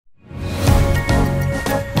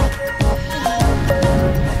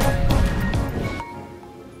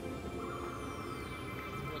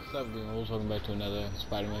gamers, welcome back to another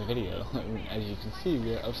Spider-Man video. As you can see,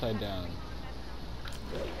 we're upside down.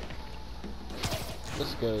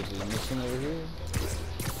 Let's go to the mission over here.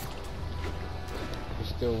 We're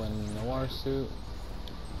still in Noir suit.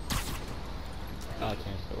 I'll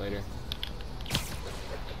change it later.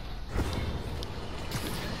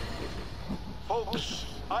 Folks,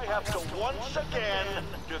 I have to once again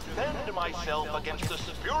defend myself against the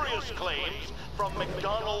spurious claims from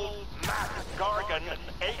McDonald Mac Gargan,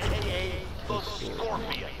 aka the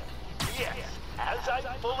Scorpion. Yes, as I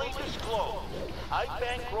fully disclosed, I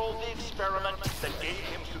bankrolled the experiment that gave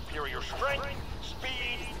him superior strength,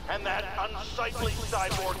 speed, and that unsightly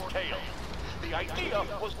cyborg tail. The idea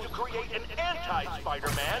was to create an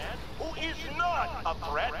anti-Spider-Man who is not a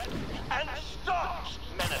threat and stops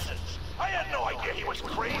menaces. I had no idea he was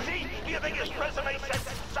crazy. Do you think his resume says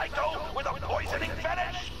psycho with a poisoning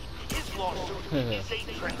fetish? His lawsuit is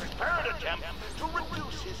a transparent attempt to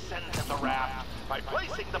reduce his sentence at the raft by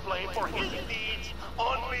placing the blame for his deeds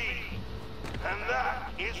on me. And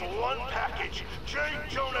that is one package J.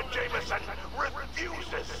 Jonah Jameson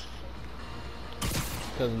refuses.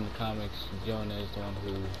 Because in the comics, Jonah is the one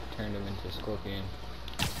who turned him into Scorpion.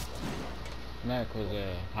 Mac was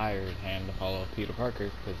a hired hand to follow Peter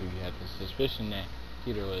Parker because he had the suspicion that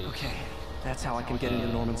Peter was. Okay, that's how I can get into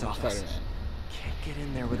Norman's office. Spider-Man. Can't get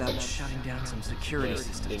in there without shutting down some security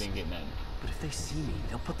systems. They didn't get none. But if they see me,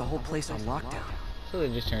 they'll put the whole place on lockdown. So they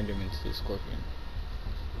just turned him into the Scorpion.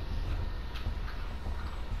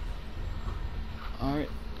 Alright,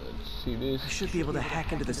 let's see this. I should be able to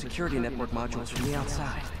hack into the security network modules from the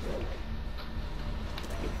outside.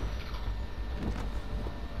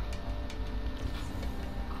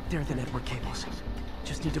 There are the network cables.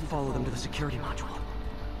 Just need to follow them to the security module.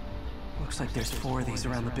 Looks like there's 4 of these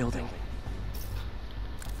around the building.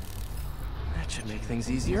 That should make things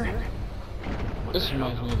easier. This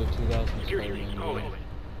reminds me of the 2000 Spider-Man movie.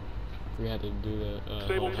 We had to do the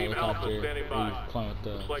helicopter where you climb up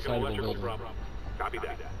the side of the building. Copy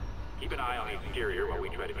that. Keep an eye on the exterior while we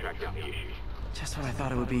try to track down the issue. Just when I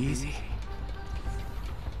thought it would be easy.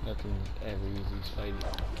 Nothing's ever easy, Spidey.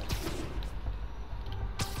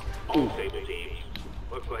 All stable teams.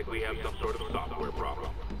 Looks like we have some sort of software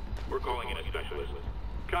problem. We're calling in a specialist.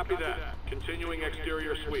 Copy that. Continuing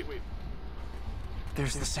exterior sweep.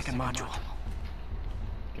 There's the second module.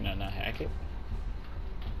 Can I not hack it?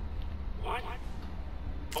 What?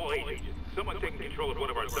 All agents, someone taking control of one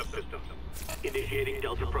of our subsystems. Initiating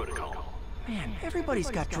Delta Protocol. Man, everybody's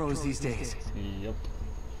got drones these days. Yep.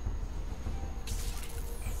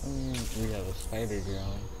 We have a spider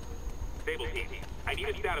drone. Stable team, I need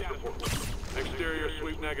a status report. Exterior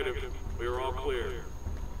sweep negative. We are all clear.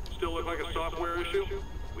 Still look like a software issue?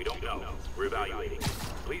 We don't know. We're evaluating.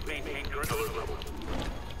 Please maintain current alert level.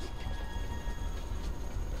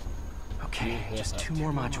 Okay, just 2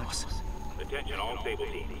 more modules. Attention all stable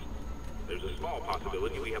teams. There's a small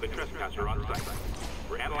possibility we have a trespasser on site.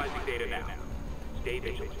 We're analyzing data now. Stay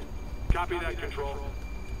vigilant. Copy that, Control.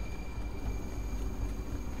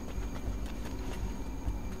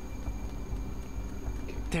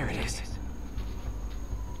 There it is.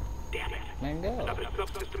 Damn it. Mango. Another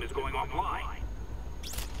subsystem is going offline.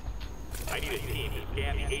 I need a team to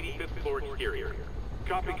scan the 85th floor exterior.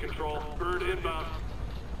 Copy, Control. Bird inbound.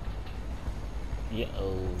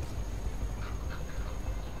 Yo.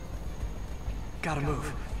 Gotta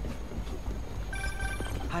move.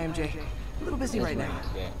 Hi, MJ. A little busy right now.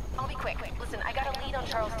 I'll be quick. Listen, I got a lead on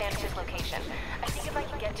Charles Standish's location. I think if I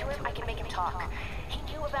can get to him, I can make him talk. He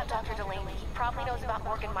knew about Dr. Delaney. He probably knows about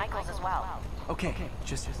Morgan Michaels as well. Okay,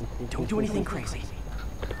 just don't do anything crazy.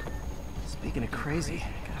 Speaking of crazy,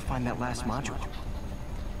 gotta find that last module.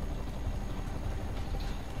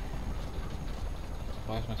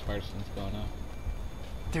 Why is my spider sense going up?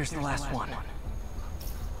 There's the last one.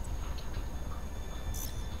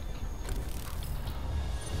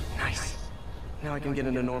 Nice. Now I can get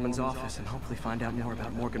into Norman's office and hopefully find out more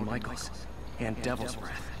about Morgan Michaels and Devil's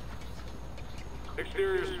Breath.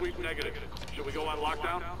 Exterior sweep negative. Should we go on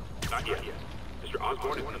lockdown? Not yet. Mr.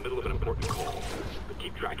 Osborn is in the middle of an important call. But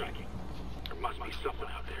keep tracking. There must be something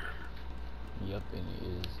out there. Yep, and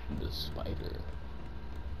it is the spider.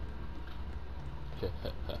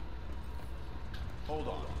 Hold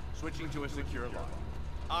on. Switching to a secure line.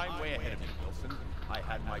 I'm way ahead of you, Wilson. I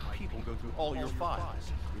had my people go through all your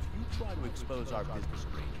files. If you try to expose our business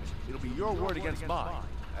arrangements, it'll be your word against mine.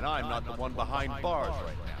 And I'm not the one behind bars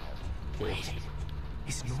right now. Wait,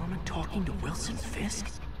 is Norman talking to Wilson Fisk?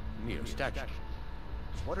 Neo statue.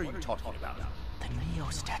 What are you talking about? The Neo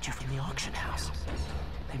statue from the auction house.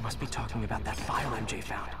 They must be talking about that file MJ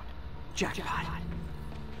found. Jackpot.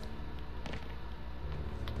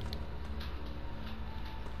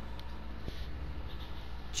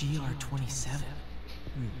 GR-27.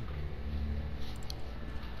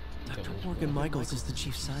 Dr. Morgan Michaels is the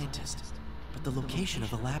chief scientist, but the location of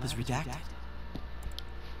the lab is redacted.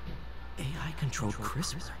 AI-controlled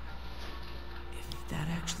CRISPR. If that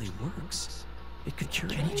actually works, it could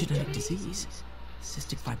cure any genetic disease.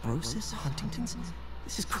 Cystic fibrosis, Huntington's.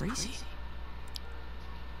 This is crazy.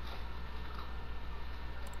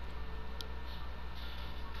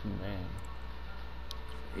 Man.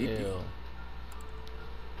 Ew.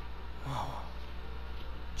 Whoa.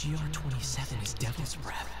 GR-27 is Devil's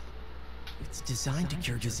Breath. It's designed to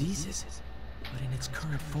cure diseases, but in its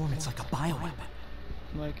current form, it's like a bioweapon.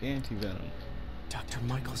 Like anti-venom. Dr.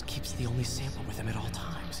 Michaels keeps the only sample with him at all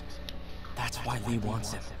times. That's why Lee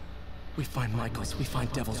wants him. We find Michaels, we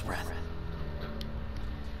find Devil's Breath.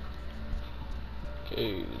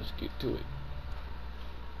 Okay, let's get to it.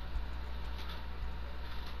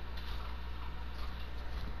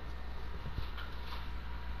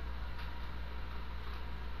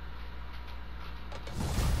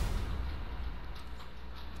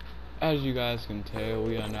 As you guys can tell,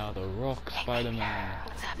 we are now the Rock Spider-Man.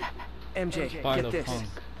 MJ, get this. Spider-Punk.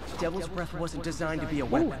 Devil's Breath wasn't designed to be a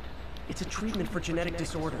weapon. It's a treatment for genetic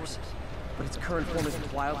disorders. But its current form is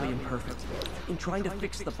wildly imperfect. In trying to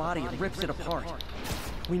fix the body, it rips it apart.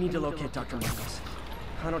 We need to locate Dr. Michaels.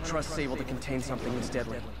 I don't trust Sable to contain something this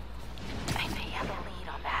deadly. I may have a lead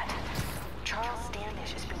on that. Charles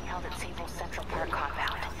Standish is being held at Sable's Central Park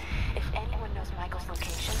compound. If anyone knows Michael's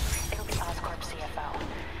location, it'll be Oscorp CFO.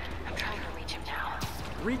 I'm trying to reach him now.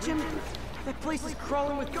 Reach him? That place is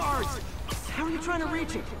crawling with guards. How are you trying to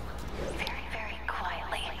reach him? Very, very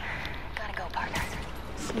quietly. Gotta go, partner.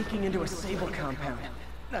 Sneaking into a Sable compound.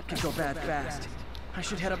 That could go bad fast. I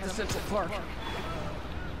should head up to Central Park.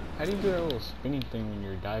 How do you do that little spinning thing when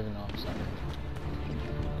you're diving off something?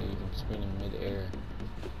 Yeah, you can spin in mid-air.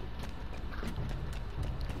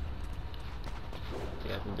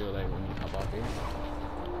 You have to do it like when you hop off here.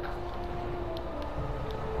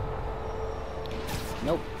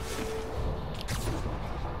 Nope.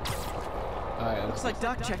 Alright, Looks like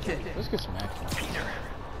Doc checked in. let's get some action. Peter,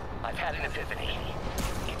 I've had an epiphany.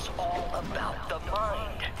 It's all about the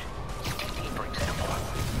mind. For example,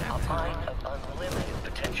 a mind of unlimited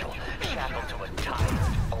potential shackled to a tired,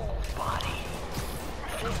 old body.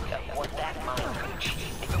 Think of what that mind could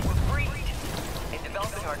achieve if it were freed. In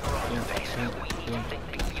developing our neural interface, we need to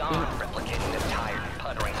think beyond replicating the tired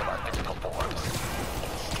putterings of our physical forms.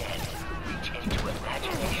 Instead, reach into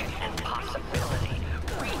imagination and possibility.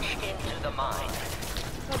 Reach into the mind.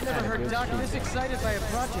 I've never heard Doc this excited by a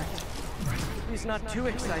project. He's not too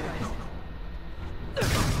excited.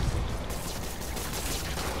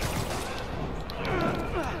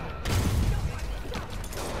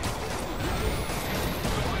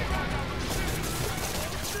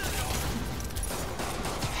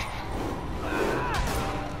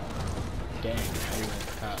 Dang, I went to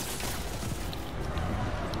the top.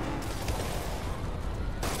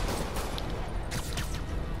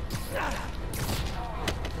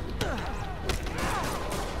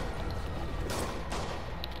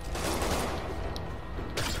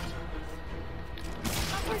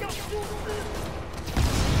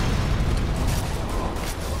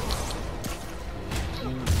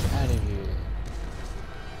 Out of here.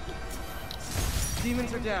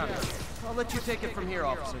 Demons are down. I'll let you take it from here,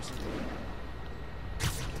 officers.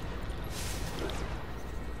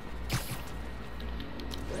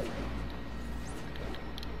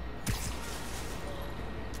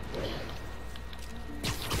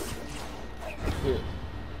 Here.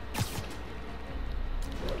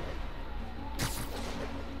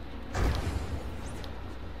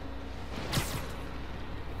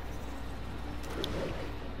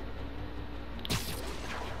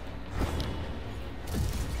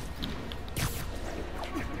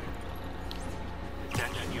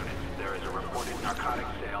 Attention units, there is a reported narcotic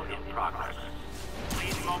sale in progress.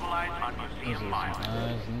 Please mobilize on Those Museum are Mile. some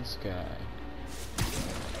eyes in the sky.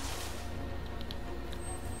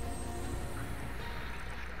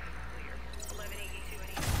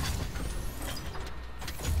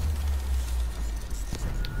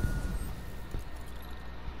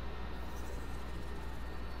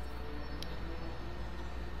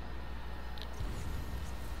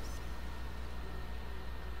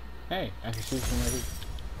 Hey, I can shoot somebody.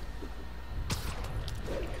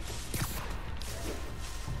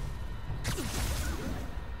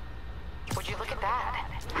 Would you look at that?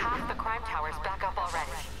 Half the crime tower's back up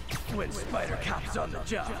already. When Spider Cop's on the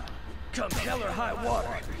job, come hell or high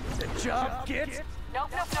water, the job gets... Nope,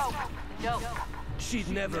 nope, nope. Nope. She'd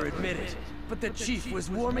never admit it, but the chief was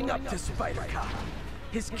warming up to Spider Cop.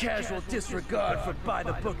 His casual disregard for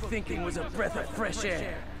by-the-book thinking was a breath of fresh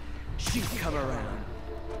air. She'd come around.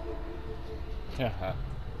 Haha.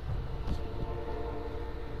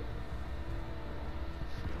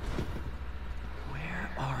 Where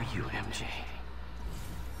are you, MJ?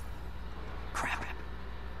 Crap.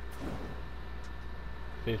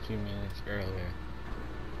 15 minutes earlier.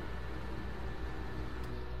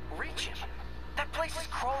 Reach him? That place is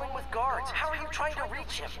crawling with guards. How are you trying to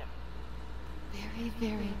reach him? Very,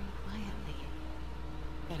 very quietly.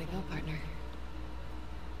 Gotta go, partner.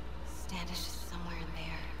 Standish is somewhere in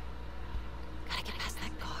there. Gotta get past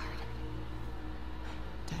that guard.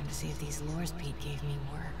 Time to see if these lures Pete gave me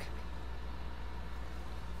work.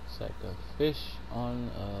 It's like a fish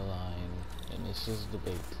on a line, and this is the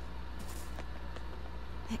bait.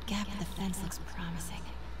 That gap in the fence looks promising.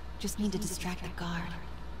 Just need to distract the guard.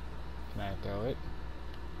 Can I throw it?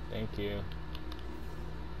 Thank you.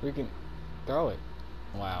 We can throw it.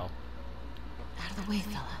 Wow. Out of the way,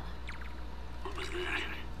 fella. What was that?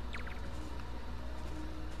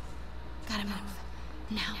 Gotta move.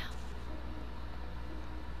 Now.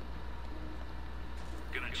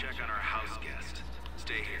 Gonna check on our house guest.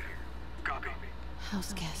 Stay here. Copy.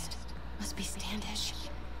 House guest. Must be Standish.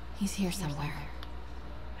 He's here somewhere.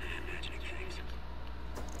 Imagining things.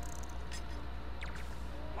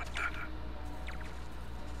 What the?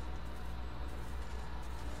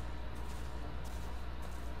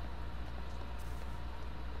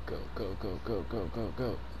 Go, go, go, go, go, go,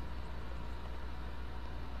 go.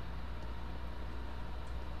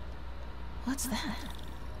 What's that?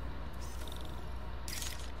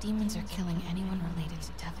 Demons are killing anyone related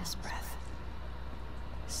to Devil's Breath.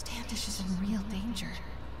 Standish is in real danger.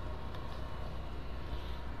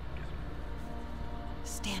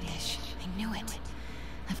 Standish, I knew it.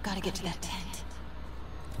 I've got to get to that tent.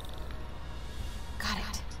 Got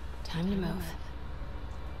it. Time to move.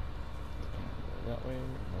 That way,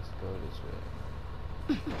 let's go this way.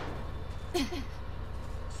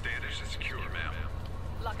 Standish is secure, ma'am.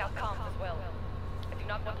 Lockout comms as well. I do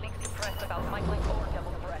not want leaks to press about Michael or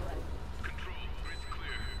Devil's Breath. Control, bridge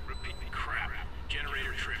clear. Repeat, crap.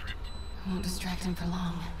 Generator tripped. I won't distract him for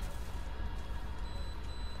long.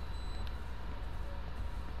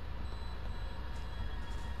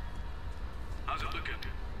 How's it looking?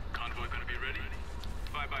 Convoy gonna be ready?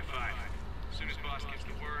 5 by 5. As soon as boss gives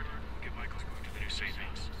the word, we'll get Michael's going to the new safe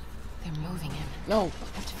house. They're moving him. No!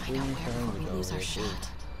 Have to find out where before we lose our shot.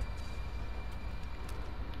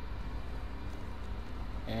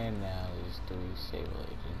 And now there's 3 Sable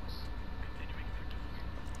agents.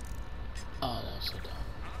 Oh, that was so dumb.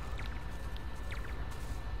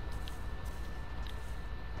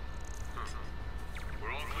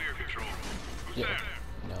 We're all clear, Control. Who's Yeah. there?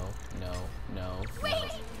 No.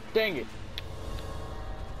 Dang it!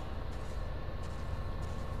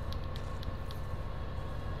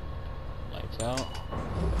 Lights out.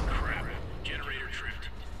 Crap. Generator tripped.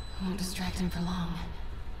 I won't distract him for long.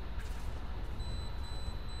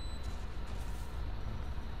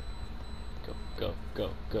 Go.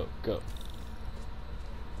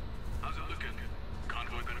 How's it looking?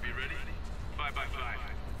 Convoy gonna be ready? 5 by 5.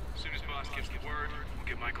 As soon as boss gives the word, we'll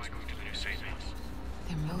get Michael's going to the new safe house.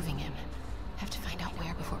 They're moving him. Have to find out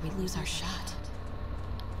where before we lose our shot.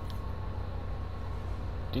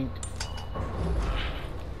 Dink.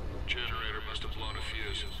 Generator must have blown a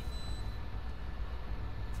fuse.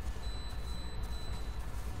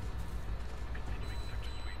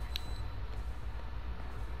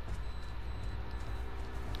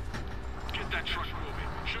 Get that truck moving.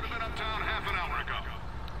 Should have been uptown half an hour ago.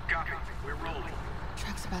 Copy. We're rolling.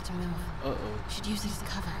 Truck's about to move. Uh-oh. Should use it as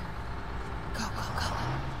cover. Go.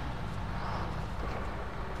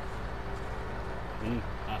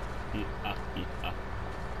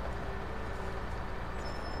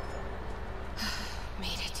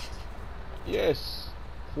 Made it. Yes!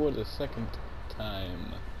 For the second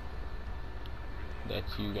time that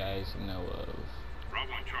you guys know of.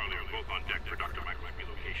 Bravo and Charlie are both on deck for Dr. Michael's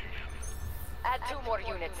relocation. Add 2 more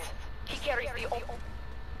units. He carries the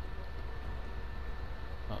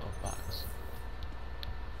Uh-oh, box.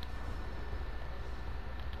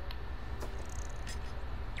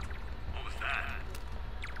 What was that?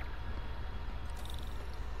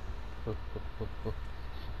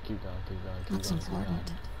 Keep going. Looks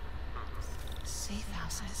important. Safe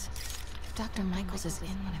houses. If Dr. Michaels is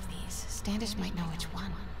in one of these, Standish might know which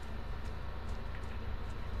one.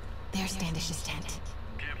 There's Standish's tent.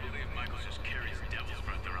 Can't believe Michaels just carries Devil's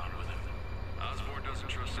Breath around with him. Osborn doesn't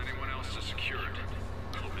trust anyone else to secure it.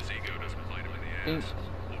 Hope his ego doesn't bite him in the ass.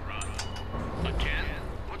 We'll run. Again?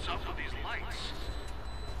 What's up with these lights?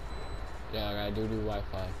 Yeah, I gotta do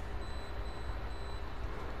Wi-Fi.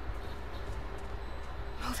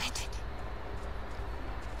 Move it.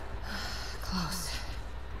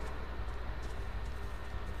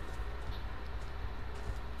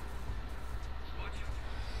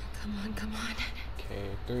 Come on, come on. Okay,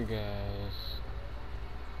 3 guys.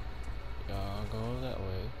 Y'all go that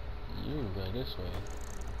way. You go this way.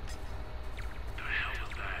 The hell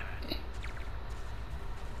was that?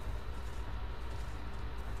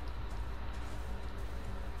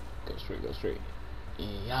 Go straight, go straight.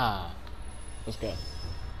 Yeah. Let's go.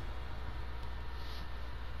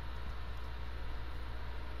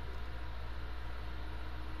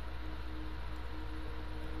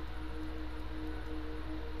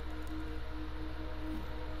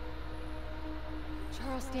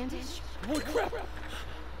 Charles Standish? Holy crap!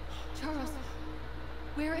 Charles,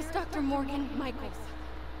 where is Dr. Morgan Michaels?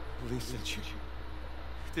 Lee sent you.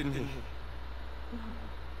 Didn't he?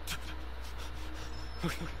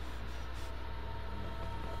 Okay.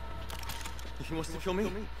 If he wants to kill me,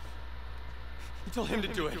 you tell him to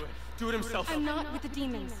do it. Do it himself. I'm not with the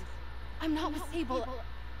demons. I'm not with Sable.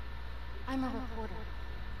 I'm a reporter.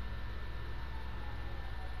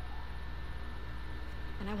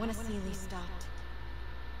 And I want to see Lee stopped.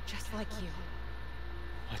 Just like you.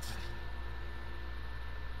 What?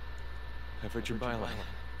 I've read your byline.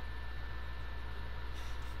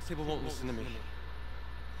 Sable won't listen to me.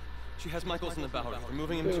 She has Michaels in the Bowery. They're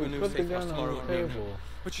moving him to a new safe house tomorrow at noon.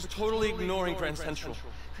 But she's totally ignoring Grand Central.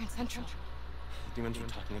 Grand Central? The demons were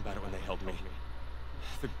talking about it when they held me.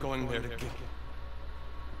 They're going there to get...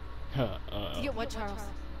 To get what, Charles?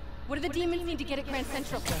 What do the demons need to get at Grand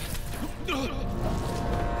Central?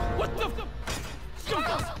 What the...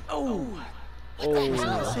 Oh!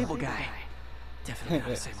 Oh! Sable guy. Definitely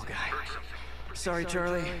not a Sable guy. Sorry,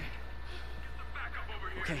 Charlie.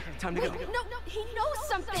 Okay, time to go. Wait, no, he knows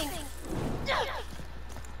something!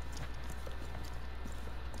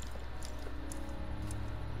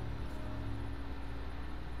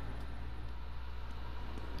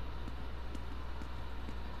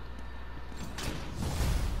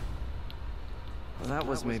 Well, that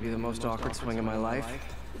was maybe the most awkward swing of my life.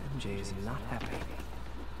 MJ is not happy.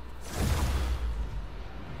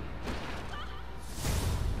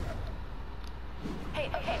 Hey,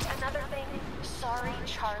 okay, another thing. Sorry,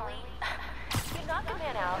 Charlie. You knocked a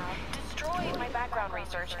man out, destroyed my background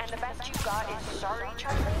research, and the best you got is sorry,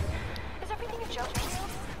 Charlie? Is everything a joke to you?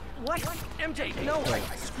 What? MJ, no, I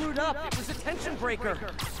screwed up. It was a tension breaker.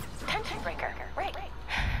 Tension breaker, right.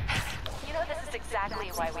 You know, this is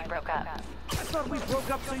exactly why we broke up. I thought we broke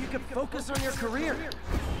up so you could focus on your career.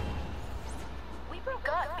 We broke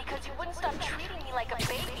up because you wouldn't stop treating me like a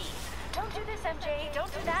baby. Don't do this, MJ.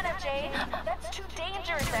 Don't do that, MJ. Oh, that's too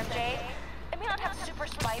dangerous, MJ. I may not have super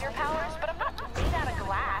spider powers, but I'm not made out of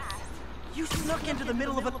glass. You snuck into the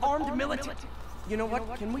middle of an armed military. You know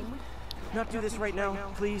what? Can we not do this right now,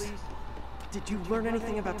 please? Did you learn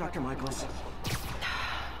anything about Dr. Michaels?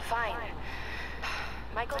 Fine.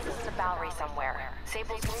 Michaels is in the Bowery somewhere.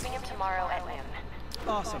 Sable's moving him tomorrow at noon.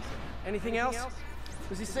 Awesome. Anything else?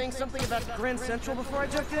 Was he saying something about Grand Central before I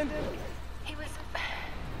jumped in? He was...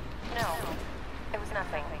 No. It was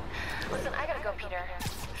nothing. Listen, I gotta go, Peter.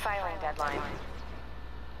 Filing deadline.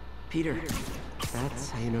 Peter. That's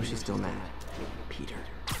how you know she's still mad. Peter.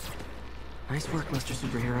 Nice work, Mr.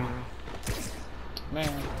 Superhero.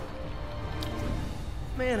 Man.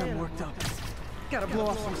 Man, I'm worked up. Gotta blow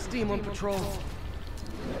off some steam on patrol.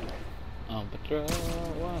 On patrol,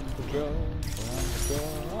 on patrol, on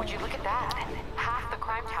patrol. Would you look at that? Half the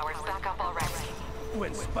crime tower's back up already.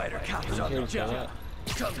 When Spider Cop's on the job,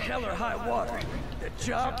 come hell or high water, the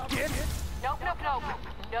job gets... Nope.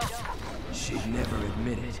 She'd never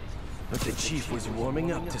admit it, but the chief was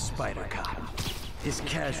warming up to Spider Cop. His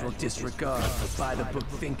casual disregard for by-the-book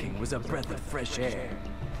thinking was a breath of fresh air.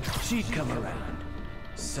 She'd come around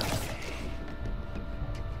someday.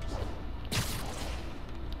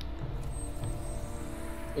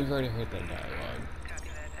 We've already heard that dialogue.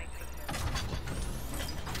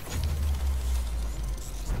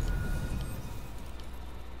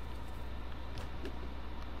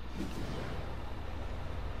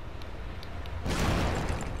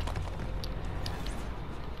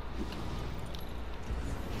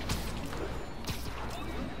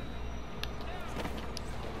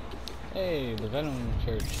 Hey, the Venom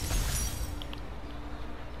Church.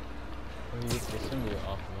 Where you get the symbiote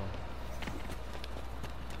off of him.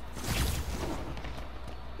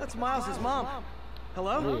 That's Miles' mom.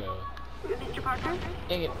 Hello? Leo. Mr. Parker?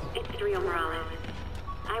 Dang it. It's Rio Morales.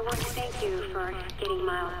 I want to thank you for getting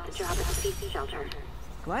Miles the job at the pizza shelter.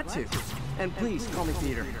 Glad to. And please call me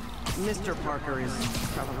Peter. Mr. Parker is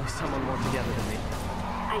probably someone more together than me.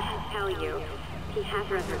 I should tell you, he has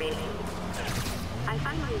reservations. I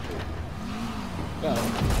finally...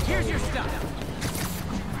 Here's your stuff!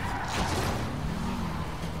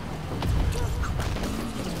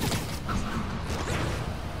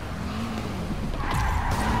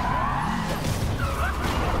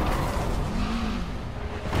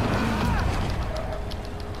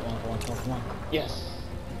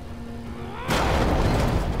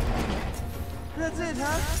 That's it,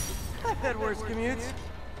 huh? I've had worse commutes.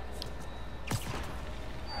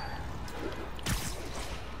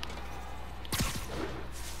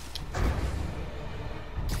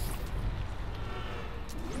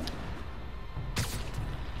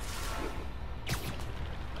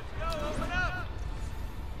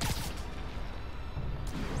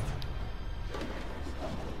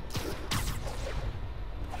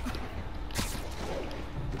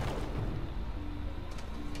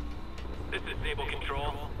 This is Sable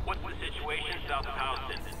Control. What's the situation south of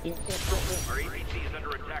Houston? Our APC is under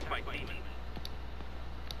attack by demons.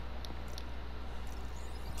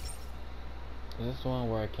 Is this the one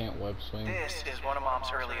where I can't web swing? This is one of Mom's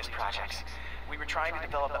earliest projects. We were trying to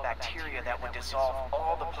develop a bacteria that would dissolve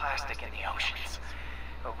all the plastic in the oceans.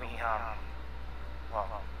 But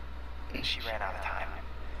well, she ran out of time.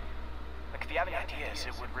 Look, if you have any ideas,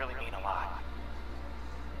 it would really mean a lot.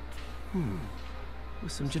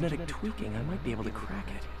 With some genetic tweaking, I might be able to crack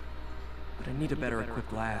it. But I need a better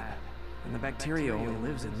equipped lab. And the bacteria only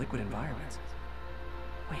lives in liquid environments.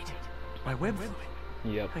 Wait, my web fluid.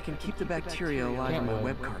 Yep. I can keep the bacteria alive in my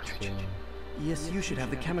web cartridge. ESU should have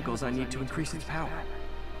the chemicals I need to increase its power.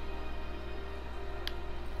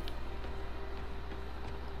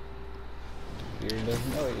 Fury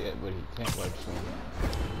doesn't know it yet, but he can't web swing.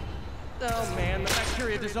 Oh man, the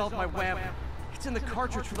bacteria dissolved my web. It's in the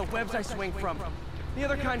cartridge for the webs I swing from. The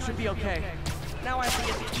other kind should be okay. Now I have to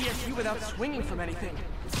get the ESU without swinging from anything.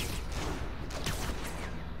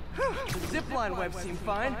 The zipline webs seem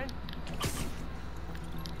fine.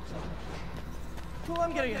 Well,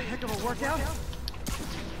 I'm getting a heck of a workout.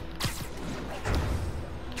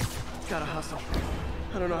 Gotta hustle.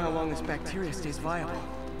 I don't know how long this bacteria stays viable.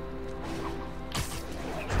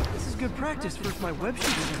 This is good practice for if my web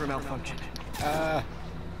shooters ever malfunction.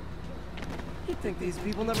 You'd think these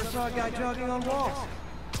people never saw a guy jogging on walls.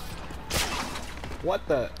 What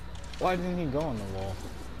the? Why didn't he go on the wall?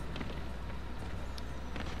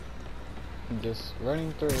 Just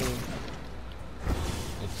running through.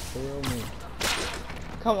 It's still me.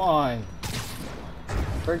 Come on!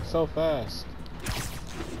 Break so fast.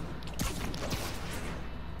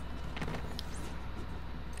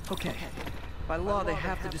 Okay. By law, they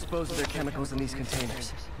have to dispose of their chemicals in these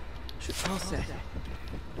containers. I'll say.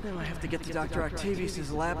 Now I have to get to Dr.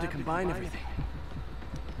 Octavius' lab to combine everything.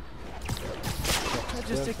 I'll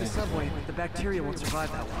just take the subway, but the bacteria won't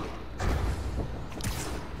survive that long.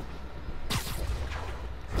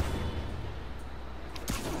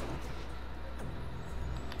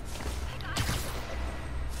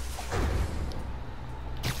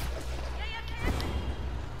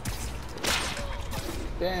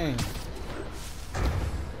 Dang.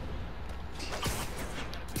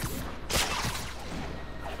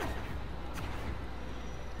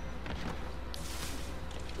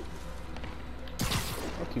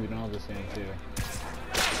 I'll keep it all the same too.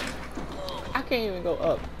 I can't even go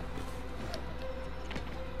up.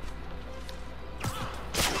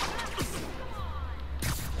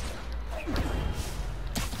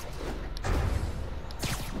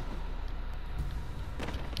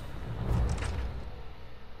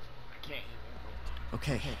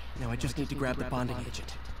 Okay, now I just need to grab the bonding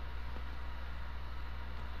agent.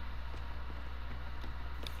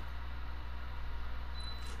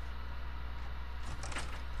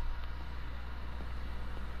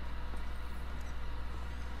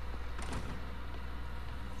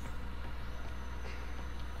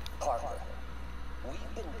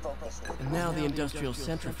 And now the industrial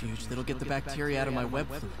centrifuge that'll get the bacteria out of my web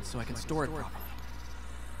fluid so I can store it properly.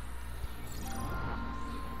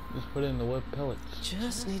 Just put it in the web pellets.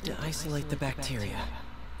 Just need to isolate the bacteria.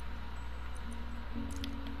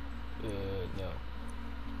 No.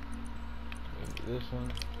 Maybe this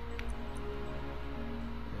one.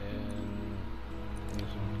 And this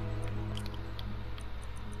one.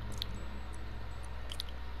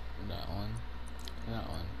 That one. And that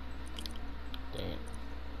one. Dang it.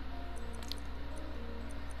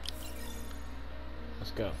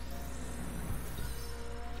 Let's go.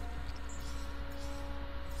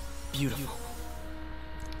 Beautiful.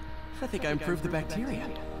 I think I improved the bacteria.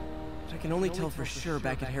 But I can only tell for sure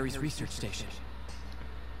back at Harry's research station.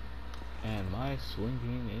 And my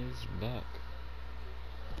swinging is back.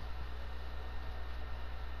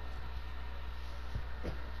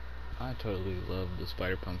 I totally love the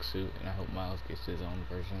Spider-Punk suit, and I hope Miles gets his own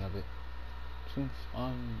version of it. Since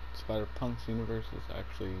on Spider-Punk's universe is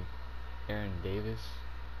actually Aaron Davis,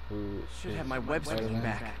 who should have my web swinging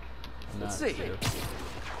back. Let's see. Sure.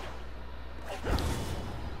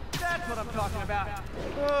 That's what I'm talking about.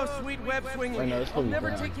 Oh, sweet web swinging. No, I'll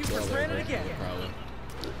never take you for granted again. Probably.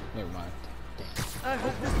 Never mind. I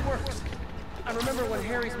hope this works. I remember when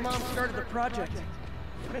Harry's mom started the project.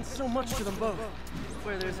 It meant so much to them both.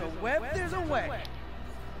 Where there's a web, there's a way.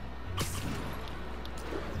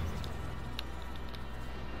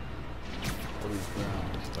 Please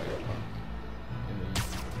ground Spider-Punk in the,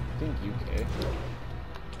 I think, UK.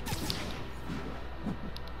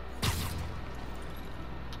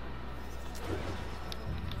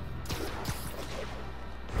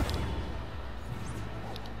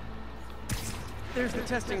 There's the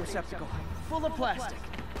testing receptacle, full of plastic.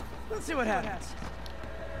 Let's see what happens.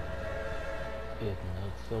 It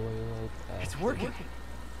melts away like that. It's working.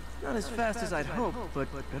 Not as fast as I'd hoped, but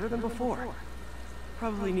better than before.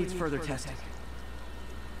 Probably needs further testing.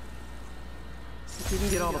 It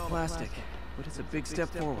didn't get all the plastic, but it's a big step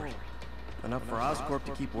forward. Enough for Oscorp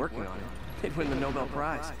to keep working on it. They'd win the Nobel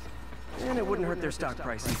Prize. And it wouldn't hurt their stock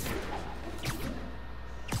price either.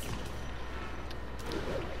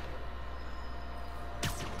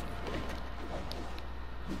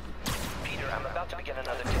 I'm about to begin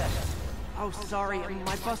another test. Oh, sorry.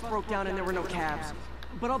 My bus broke down and there were no cabs.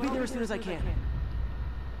 But I'll be there as soon as I can.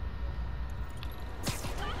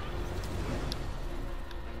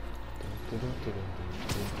 So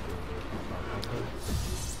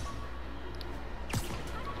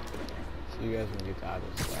you guys can get out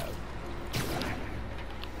of this lab.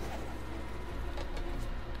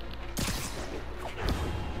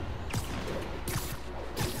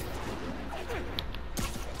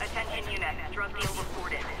 Attention unit, drug deal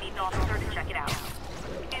reported. Need an officer to check it out.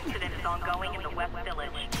 Incident is ongoing in the West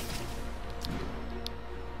Village.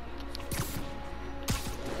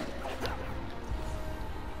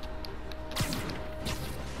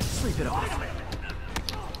 Sleep it off.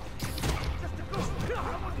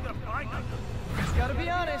 Gotta be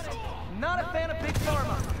honest, not a fan of Big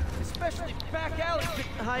Pharma, especially back alley.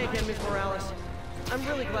 Hi again, Miss Morales. I'm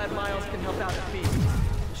really glad Miles can help out at Feed.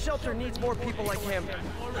 The shelter needs more people like him.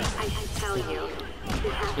 I should tell you,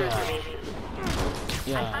 you have reservations.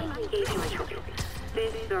 Yeah. I finally gave him a choice.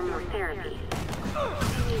 This or more therapy. He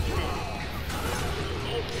needs this. He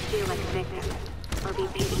hates to feel like a victim, or be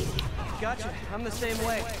pitied. Gotcha, I'm the same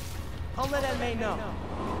way. I'll let Aunt May know,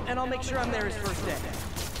 and I'll make sure I'm there his first day.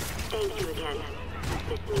 Thank you again.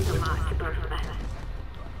 This means a lot to both of us.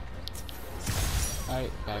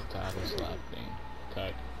 Alright, back to auto slap thing.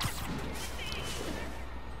 Cut.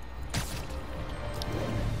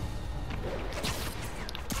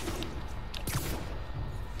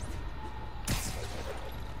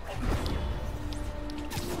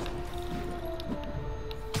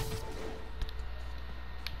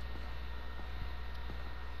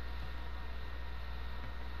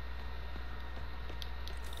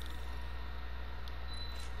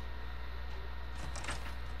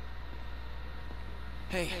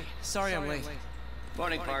 Hey, sorry I'm late.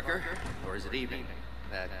 Morning, Parker. Or is it evening?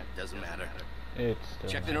 That doesn't matter. It's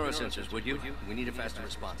Check the neurosensors, would you? We need a faster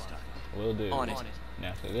response time. Will do. On it. And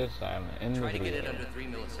after this, I'm in the Try to get video. it under 3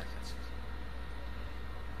 milliseconds.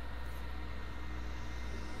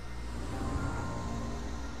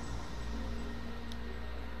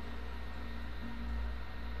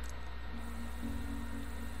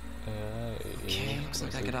 Okay, looks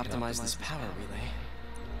like I could optimize this power relay.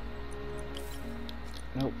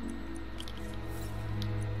 Nope.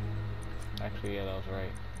 Actually, yeah, that was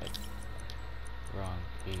right. That's wrong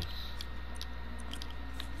piece.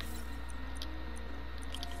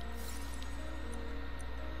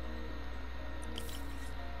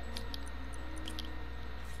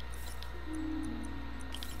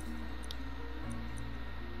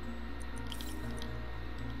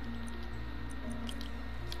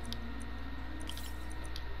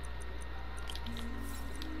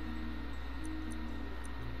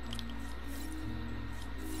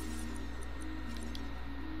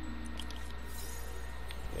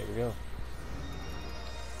 There we go.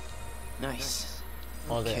 Nice.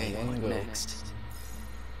 All that Okay, and what go. next?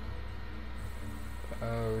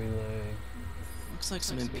 Power relay. Looks like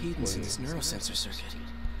some impedance in this neurosensor circuit.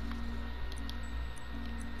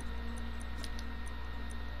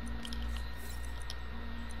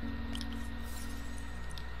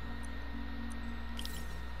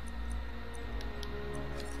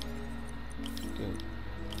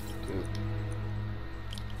 Two.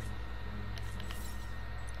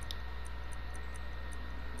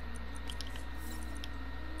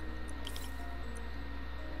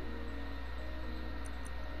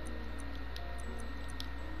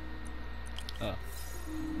 Oh.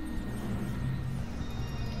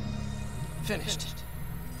 Finished.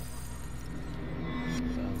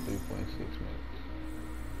 3.6 minutes.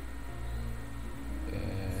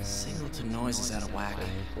 And Signal to noise is out of whack.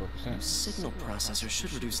 74%. Signal processor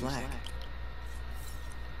should reduce lag.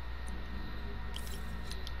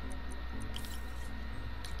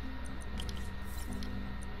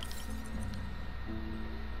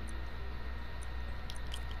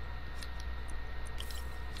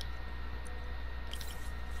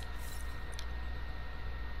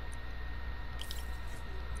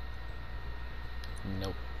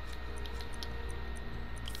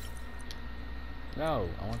 No,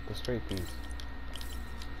 I want the straight piece.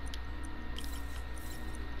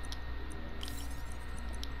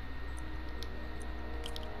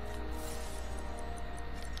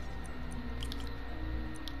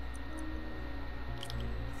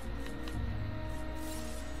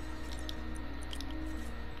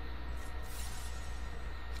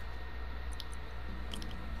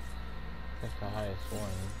 That's the highest one.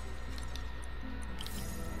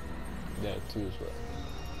 That too is right.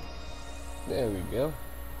 There we go.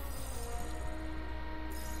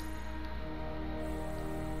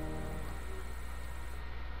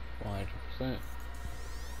 %.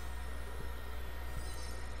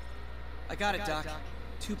 I got it, Doc.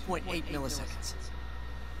 2.8 milliseconds.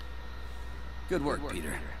 Good work,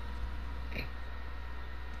 Peter.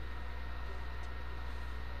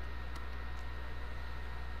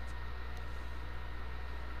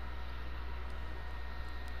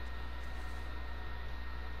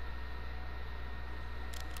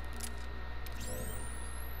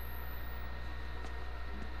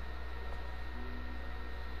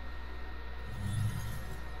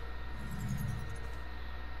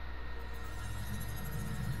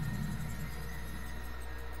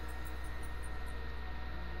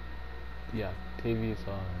 Yeah, Octavius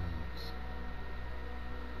Arms.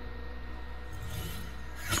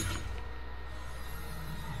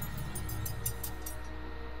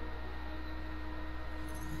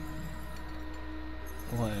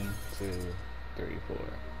 One, 2, 3, 4.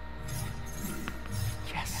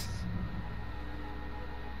 Yes.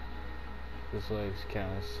 This leg's count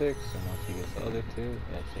as 6, and once he gets the other 2,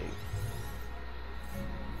 that's 8.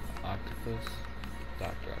 Octopus,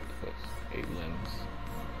 Dr. Octopus, 8 limbs.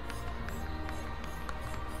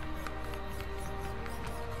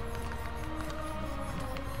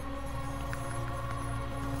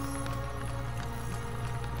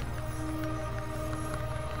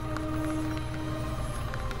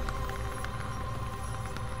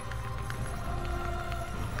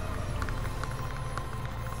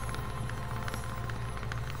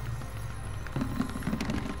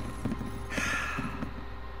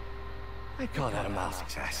 I call that a mild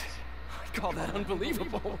success. I call that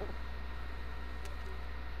unbelievable.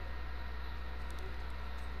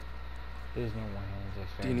 There's no more hands.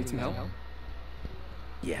 Do you need some help?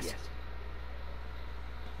 Yes.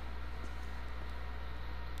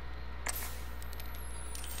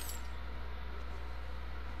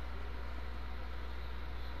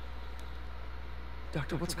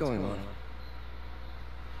 Doctor, what's going on?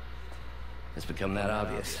 It's become that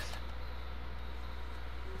obvious.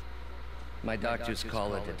 My doctors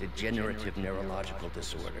call it a degenerative neurological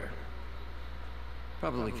disorder.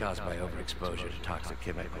 Probably caused by overexposure to toxic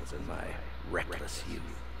chemicals in my reckless youth.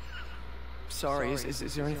 Sorry,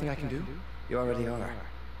 is there anything I can do? You already are.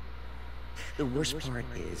 The worst part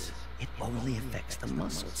is, it only affects the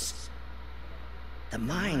muscles. The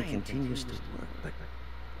mind continues to work, but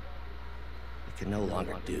it can no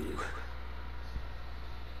longer do.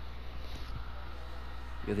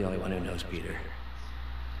 You're the only one who knows, Peter.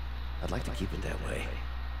 I'd like to keep it that way.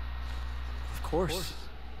 Of course.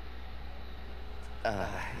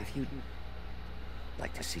 If you'd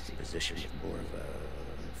like to seek a position with more of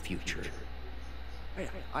a future.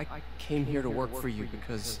 I came here to work for you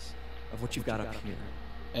because of what you've got up here.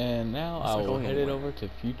 And now I will head it over to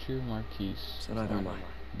Future Marquise. So neither am I.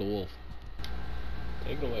 The Wolf.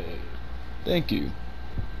 Take it away. Thank you.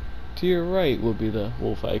 To your right will be the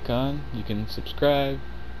wolf icon. You can subscribe,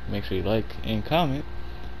 make sure you like and comment.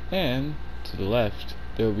 And to the left,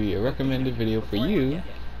 there will be a recommended video for you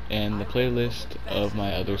and the playlist of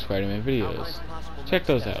my other Spider-Man videos. Check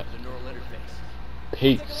those out.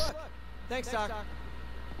 Peace. Thanks, Doc.